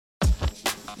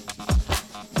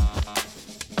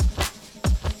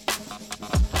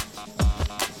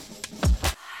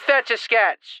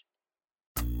Etch-a-Sketch.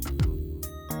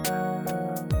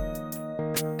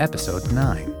 Episode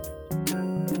 9.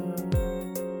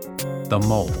 The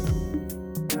Mole.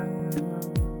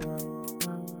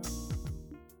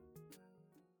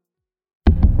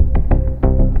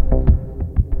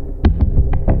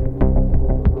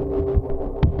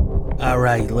 All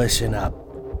right, listen up.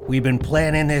 We've been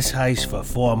planning this heist for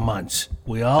 4 months.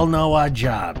 We all know our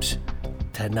jobs.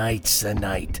 Tonight's the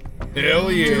night.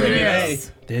 Hell yeah.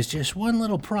 There's just one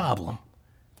little problem.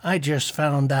 I just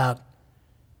found out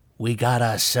we got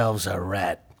ourselves a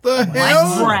rat. The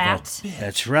hell? Rat.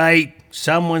 That's right.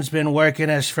 Someone's been working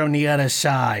us from the other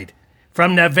side.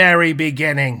 From the very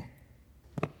beginning.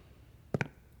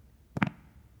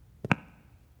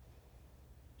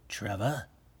 Trevor?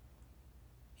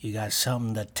 You got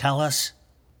something to tell us?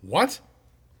 What?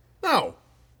 No.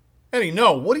 Eddie,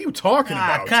 no. What are you talking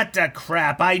about? Cut the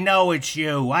crap. I know it's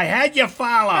you. I had you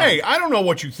followed. Hey, I don't know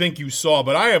what you think you saw,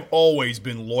 but I have always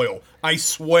been loyal. I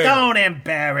swear. Don't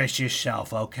embarrass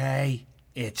yourself, okay?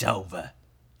 It's over.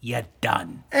 You're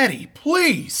done. Eddie,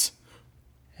 please.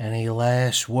 Any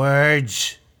last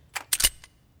words?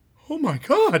 Oh my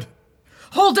God.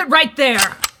 Hold it right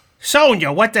there.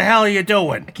 Sonia, what the hell are you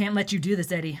doing? I can't let you do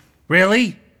this, Eddie.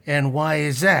 Really? And why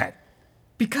is that?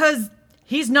 Because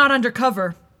he's not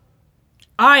undercover.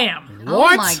 I am.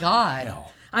 What? Oh my God.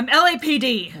 I'm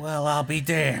LAPD. Well, I'll be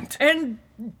damned. And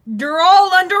you're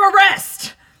all under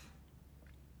arrest.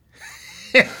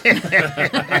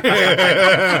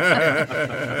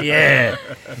 Yeah.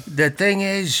 The thing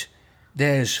is,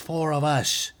 there's 4 of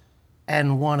us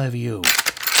and 1 of you.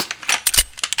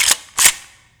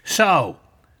 So,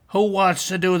 who wants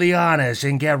to do the honors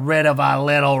and get rid of our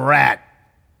little rat?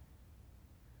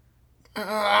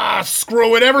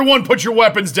 Screw it. Everyone put your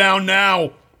weapons down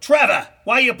now. Trevor,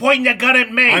 why are you pointing the gun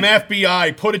at me? I'm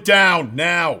FBI. Put it down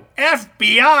now.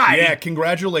 FBI? Yeah,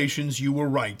 congratulations. You were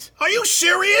right. Are you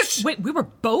serious? Wait, we were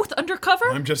both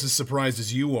undercover? I'm just as surprised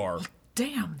as you are.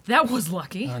 Damn, that was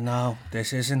lucky. No,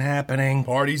 this isn't happening.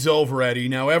 Party's over, Eddie.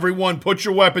 Now everyone put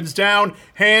your weapons down.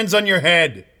 Hands on your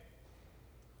head.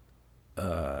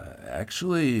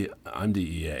 Actually, I'm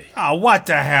DEA. Oh, what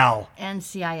the hell?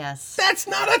 NCIS. That's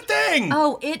not a thing!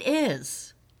 Oh, it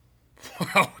is.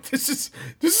 Wow, this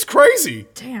is crazy.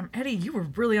 Damn, Eddie, you were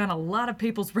really on a lot of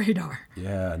people's radar.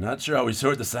 Yeah, not sure how we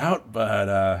sort this out, but,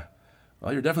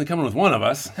 well, you're definitely coming with one of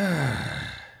us.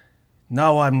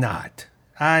 No, I'm not.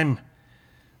 I'm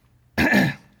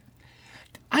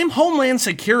Homeland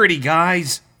Security,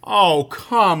 guys. Oh,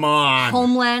 come on.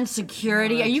 Homeland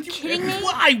Security. Are you kidding me?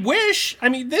 Well, I wish. I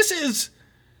mean, this is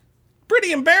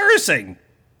pretty embarrassing.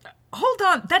 Hold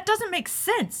on, that doesn't make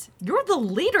sense. You're the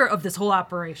leader of this whole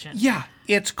operation. Yeah,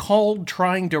 it's called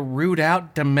trying to root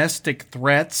out domestic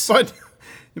threats.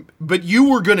 But you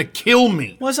were gonna kill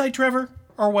me. Was I, Trevor?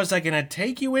 Or was I gonna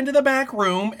take you into the back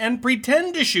room and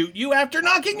pretend to shoot you after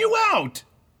knocking you out?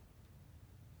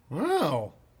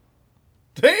 Wow.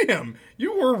 Damn,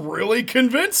 you were really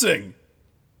convincing.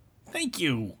 Thank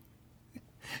you.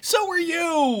 So were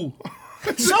you.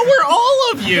 So were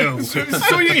all of you. So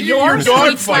your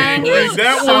dogfighting rig,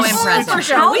 that So was... impressive. For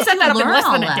sure, we set that up in less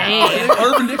than a day.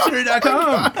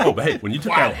 UrbanDictionary.com. Oh, but hey, when you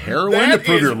took out heroin to That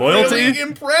prove is your loyalty, really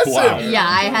impressive. Wow. Yeah,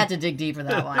 I had to dig deep for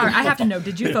that one. All right, I have to know,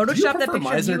 did you Photoshop that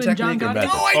prefer picture of you Meisner and John technique or Gotti?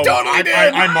 method? Oh, I Oh, totally did.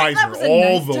 I That miser was a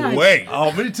all nice the touch. way.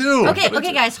 Oh, me too.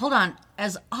 Okay, guys, hold on.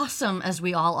 As awesome as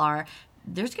we all are,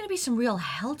 there's going to be some real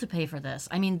hell to pay for this.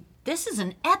 I mean, this is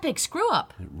an epic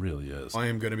screw-up. It really is. I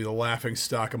am going to be the laughing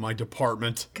stock of my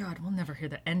department. God, we'll never hear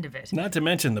the end of it. Not to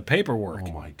mention the paperwork.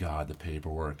 Oh my God, the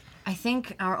paperwork. I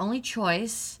think our only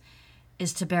choice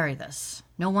is to bury this.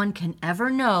 No one can ever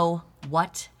know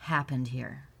what happened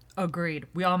here. Agreed.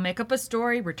 We all make up a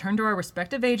story, return to our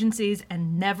respective agencies,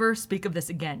 and never speak of this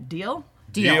again. Deal?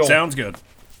 Deal. Sounds good.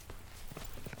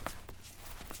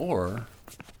 Or,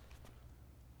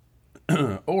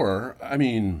 I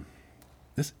mean,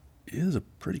 this is a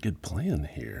pretty good plan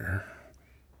here.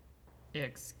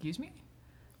 Excuse me?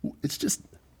 It's just,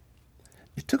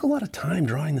 it took a lot of time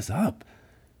drawing this up.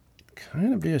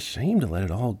 Kind of be ashamed to let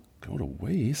it all go to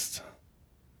waste.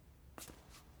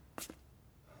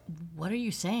 What are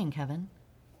you saying, Kevin?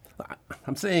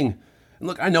 I'm saying,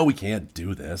 look, I know we can't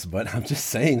do this, but I'm just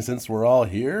saying, since we're all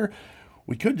here,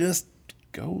 we could just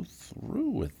go through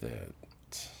with it.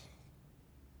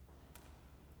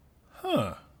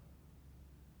 Huh.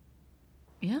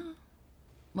 Yeah.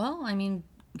 Well, I mean,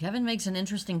 Kevin makes an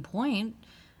interesting point.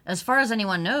 As far as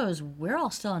anyone knows, we're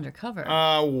all still undercover.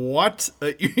 What?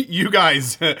 You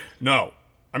guys, no.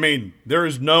 I mean, there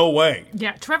is no way.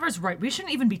 Yeah, Trevor's right. We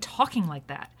shouldn't even be talking like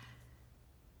that.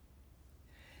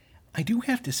 I do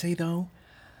have to say, though,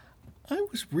 I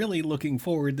was really looking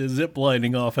forward to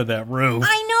ziplining off of that roof.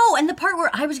 I know, and the part where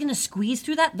I was gonna squeeze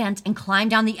through that vent and climb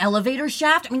down the elevator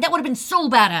shaft, I mean, that would have been so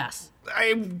badass.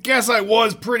 I guess I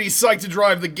was pretty psyched to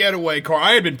drive the getaway car.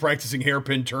 I had been practicing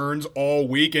hairpin turns all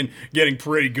week and getting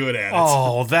pretty good at it.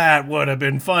 Oh, that would have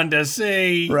been fun to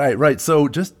see. Right. So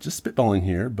just spitballing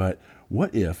here, but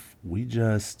what if we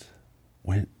just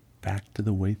went back to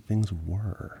the way things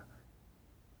were?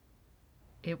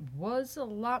 It was a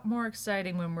lot more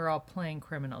exciting when we're all playing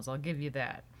criminals, I'll give you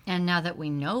that. And now that we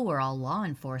know we're all law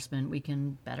enforcement, we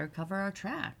can better cover our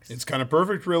tracks. It's kind of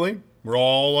perfect, really. We're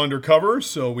all undercover,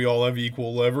 so we all have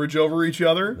equal leverage over each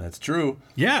other. That's true.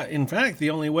 Yeah, in fact, the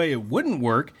only way it wouldn't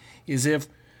work is if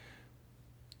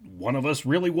one of us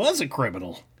really was a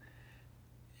criminal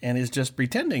and is just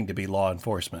pretending to be law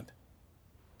enforcement.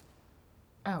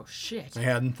 Oh, shit. I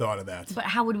hadn't thought of that. But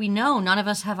how would we know? None of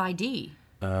us have ID.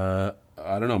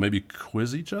 I don't know, maybe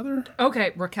quiz each other?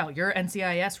 Okay, Raquel, you're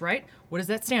NCIS, right? What does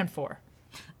that stand for?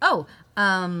 Oh,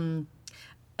 a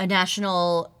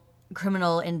National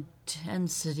Criminal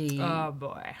Intensity. Oh,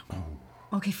 boy.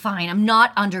 Okay, fine. I'm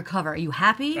not undercover. Are you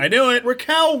happy? I knew it.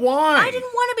 Raquel, why? I didn't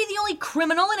want to be the only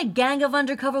criminal in a gang of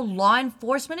undercover law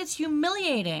enforcement. It's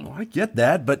humiliating. I get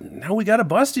that, but now we gotta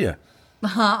bust you.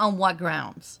 On what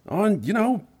grounds? On,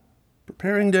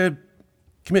 preparing to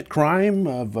commit crime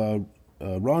of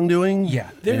wrongdoing.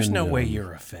 Yeah, there's and, no way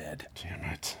you're a Fed. Damn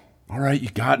it. All right, you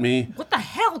got me. What the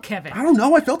hell, Kevin? I don't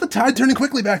know, I felt the tide turning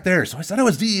quickly back there, so I said I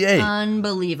was DEA.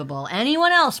 Unbelievable.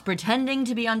 Anyone else pretending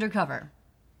to be undercover?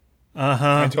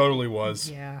 I totally was.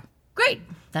 Yeah. Great.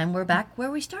 Then we're back where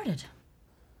we started.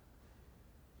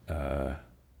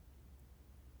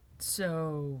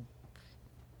 So,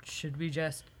 should we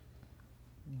just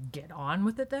get on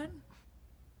with it then?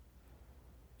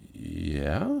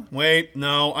 Yeah? Wait,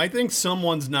 no, I think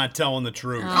someone's not telling the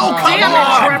truth. Oh, come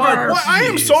on, Trevor! Well, I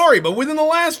am sorry, but within the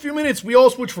last few minutes, we all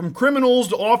switched from criminals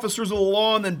to officers of the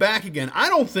law and then back again. I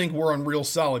don't think we're on real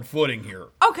solid footing here.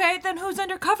 Okay, then who's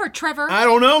undercover, Trevor? I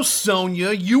don't know,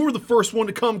 Sonia. You were the first one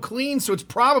to come clean, so it's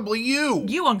probably you.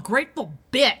 You ungrateful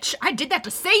bitch! I did that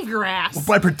to save your ass!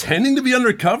 By pretending to be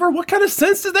undercover? What kind of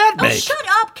sense does that Oh, make? shut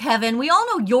up, Kevin. We all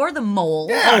know you're the mole.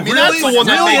 Yeah, I mean, really? that's the one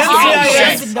that Really? makes the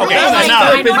most sense. Okay, that's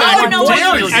enough. not I don't know what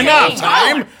you're enough saying.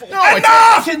 time. No,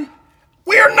 Enough!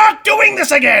 We're not doing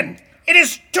this again! It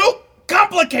is too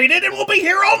complicated and we'll be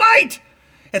here all night!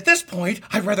 At this point,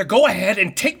 I'd rather go ahead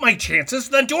and take my chances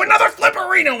than do another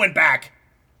flipperino and back!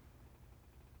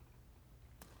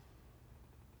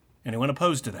 Anyone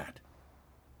opposed to that?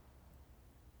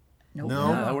 Nope. No.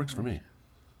 Yeah, that works for me.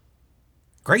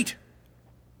 Great.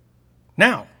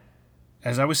 Now,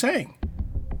 as I was saying,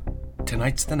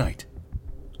 tonight's the night.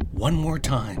 One more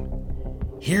time.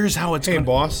 Here's how it's Hey, gonna...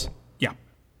 boss. Yeah.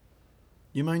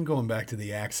 You mind going back to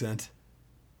the accent?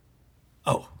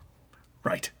 Oh,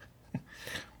 right.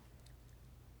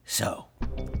 So,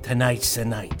 tonight's the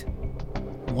night.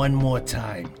 One more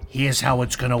time. Here's how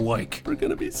it's gonna work. We're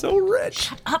gonna be so rich.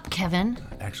 Shut up, Kevin.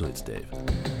 Actually, it's Dave.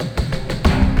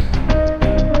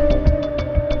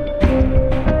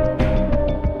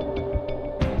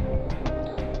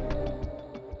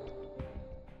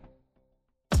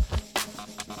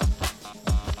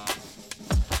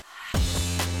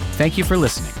 Thank you for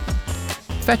listening.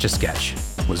 Fetch a Sketch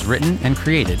was written and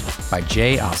created by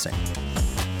Jay Ossing.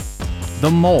 The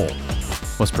Mole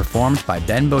was performed by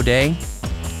Ben Baudet,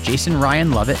 Jason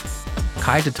Ryan Lovett,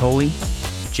 Kai Totoli,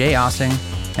 Jay Ossing,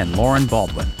 and Lauren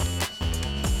Baldwin.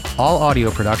 All audio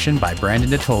production by Brandon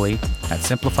Totoli at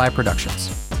Simplify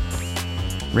Productions.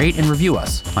 Rate and review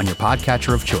us on your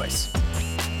podcatcher of choice.